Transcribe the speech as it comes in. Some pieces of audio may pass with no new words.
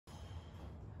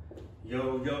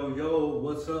Yo,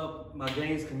 what's up, my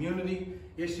Gains community?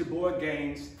 It's your boy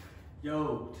Gains.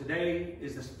 Yo, today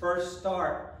is the first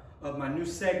start of my new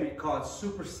segment called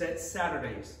Superset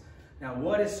Saturdays. Now,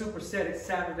 what is Superset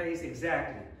Saturdays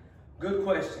exactly? Good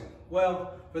question.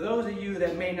 Well, for those of you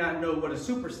that may not know what a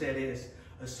superset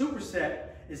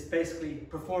is basically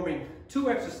performing two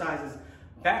exercises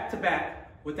back to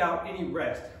back without any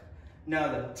rest.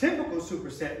 Now, the typical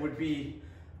superset would be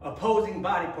opposing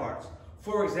body parts.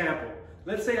 For example,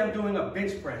 let's say I'm doing a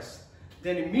bench press.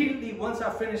 Then immediately once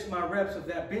I finish my reps of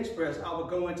that bench press, I would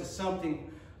go into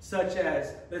something such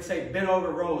as, let's say, bent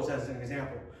over rows as an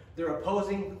example. They're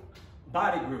opposing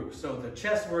body groups. So the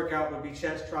chest workout would be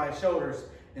chest, tri, shoulders,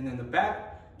 and then the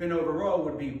back bent over row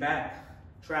would be back,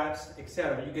 traps,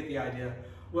 etc. You get the idea.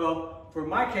 Well, for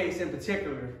my case in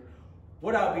particular,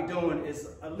 what I'll be doing is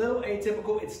a little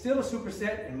atypical. It's still a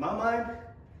superset in my mind,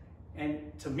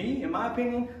 and to me, in my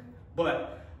opinion,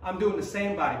 but I'm doing the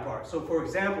same body part. So for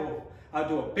example, I'll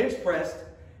do a bench press,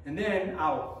 and then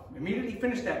I'll immediately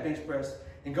finish that bench press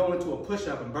and go into a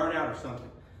push-up and burn out or something.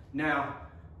 Now,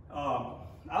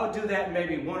 I'll do that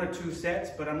maybe 1 or 2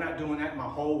 sets, but I'm not doing that my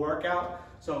whole workout.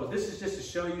 So this is just to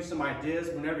show you some ideas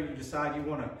whenever you decide you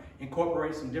want to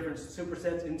incorporate some different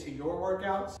supersets into your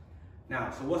workouts.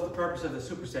 Now, so what's the purpose of the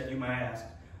superset, you might ask?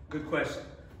 Good question.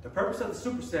 The purpose of the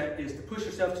superset is to push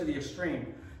yourself to the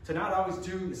extreme, to not always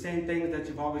do the same things that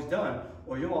you've always done,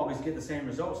 or you'll always get the same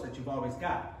results that you've always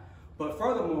got. But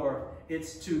furthermore,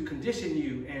 it's to condition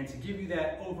you and to give you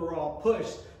that overall push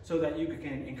so that you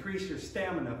can increase your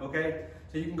stamina, okay?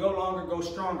 So you can go longer, go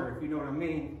stronger, if you know what I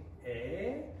mean.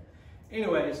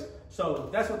 Anyways, so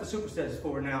that's what the superset is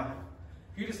for. Now,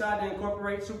 if you decide to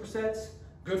incorporate supersets,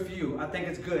 good for you. I think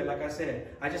it's good. Like I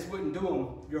said, I just wouldn't do them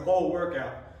your whole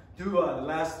workout. Do the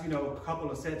last, couple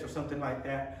of sets or something like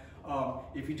that.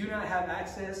 If you do not have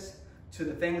access to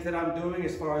the things that I'm doing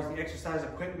as far as the exercise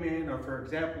equipment, or for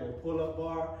example, a pull-up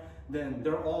bar, then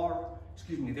there are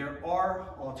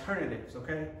alternatives,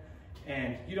 okay?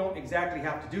 And you don't exactly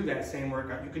have to do that same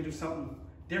workout. You can do something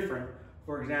different.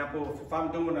 For example, if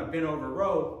I'm doing a bent over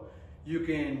row, you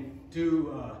can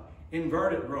do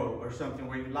inverted row or something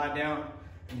where you lie down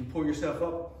and you pull yourself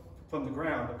up from the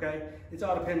ground, okay? It's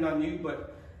all dependent on you,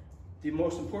 but the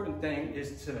most important thing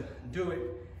is to do it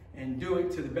and do it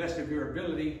to the best of your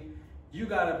ability. You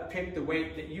gotta pick the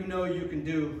weight that you know you can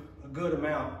do a good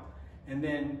amount, and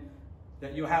then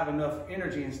that you'll have enough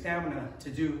energy and stamina to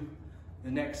do the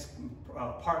next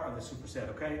part of the superset,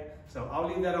 okay? So I'll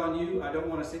leave that on you. I don't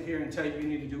wanna sit here and tell you you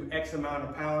need to do X amount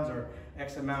of pounds or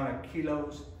X amount of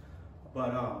kilos,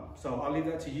 but so I'll leave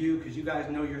that to you because you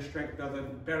guys know your strength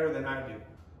better than I do.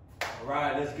 All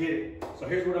right, let's get it. So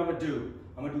here's what I'm gonna do.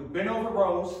 I'm gonna do bent over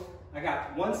rows. I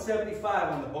got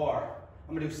 175 on the bar.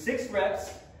 I'm gonna do 6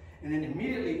 reps, and then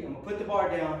immediately I'm gonna put the bar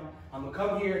down. I'm gonna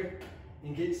come here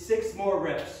and get 6 more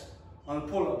reps on the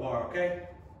pull-up bar, okay?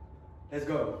 Let's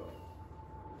go.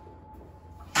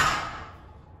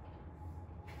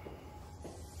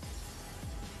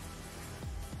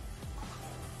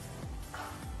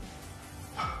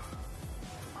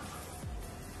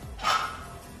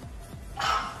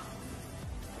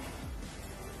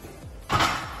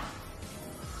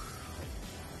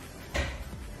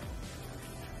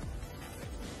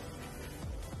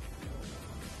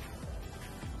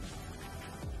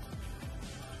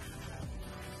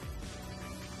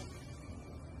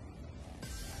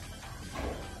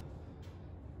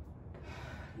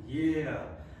 Yeah,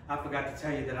 I forgot to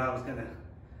tell you that I was gonna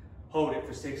hold it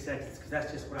for 6 seconds because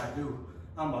that's just what I do.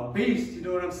 I'm a beast, you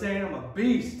know what I'm saying? I'm a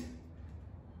beast.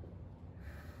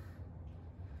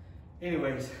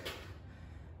 Anyways,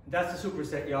 that's the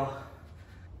superset, y'all.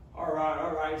 All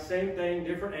right, same thing,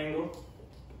 different angle.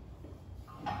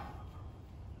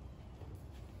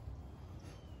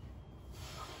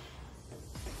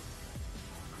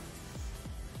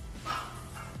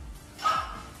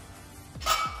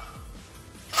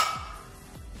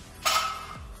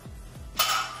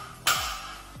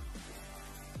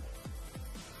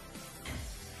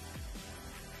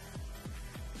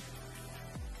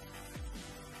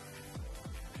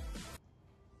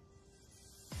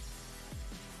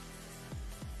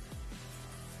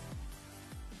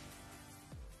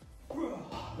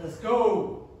 Let's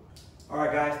go. All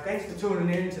right, guys, thanks for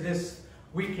tuning in to this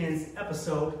weekend's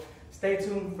episode. Stay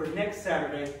tuned for next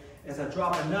Saturday as I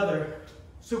drop another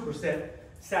Superset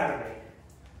Saturday.